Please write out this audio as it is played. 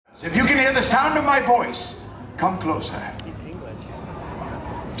If you can hear the sound of my voice, come closer.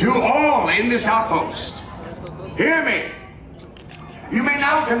 To all in this outpost, hear me. You may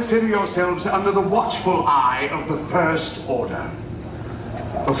now consider yourselves under the watchful eye of the First Order.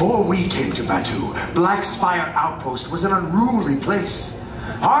 Before we came to Batuu, Black Spire Outpost was an unruly place,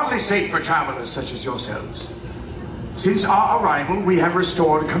 hardly safe for travelers such as yourselves. Since our arrival, we have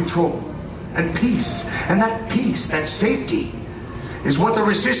restored control and peace, and that peace, that safety, is what the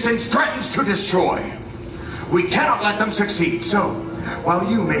Resistance threatens to destroy. We cannot let them succeed, so while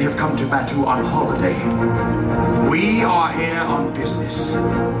you may have come to Batuu on holiday, we are here on business.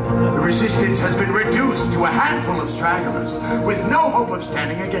 The Resistance has been reduced to a handful of stragglers with no hope of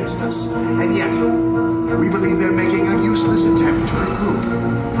standing against us, and yet we believe they're making a useless attempt to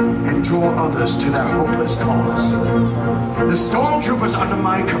regroup and draw others to their hopeless cause. The stormtroopers under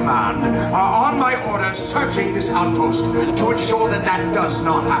my command are on my order searching this outpost to ensure that that does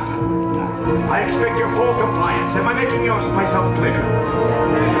not happen. I expect your full compliance. Am I making myself clear?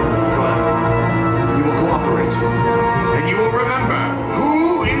 Good. You will cooperate. And you will remember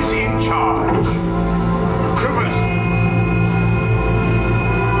who is in charge. Troopers.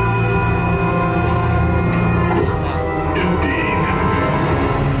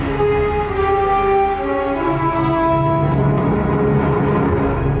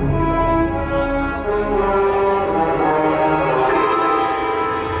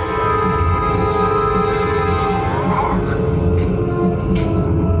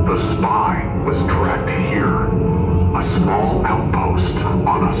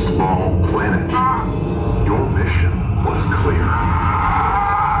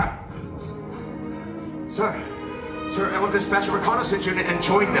 Sir, I will dispatch a reconnaissance unit and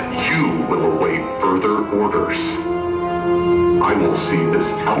join them. You will await further orders. I will see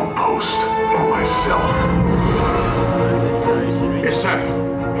this outpost for myself. Yes, sir.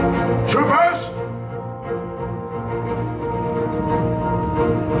 Troopers!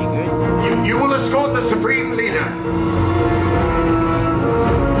 You will escort the Supreme Leader.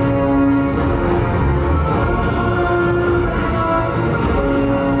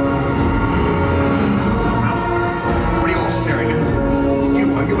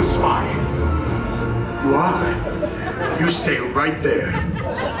 You are. You stay right there.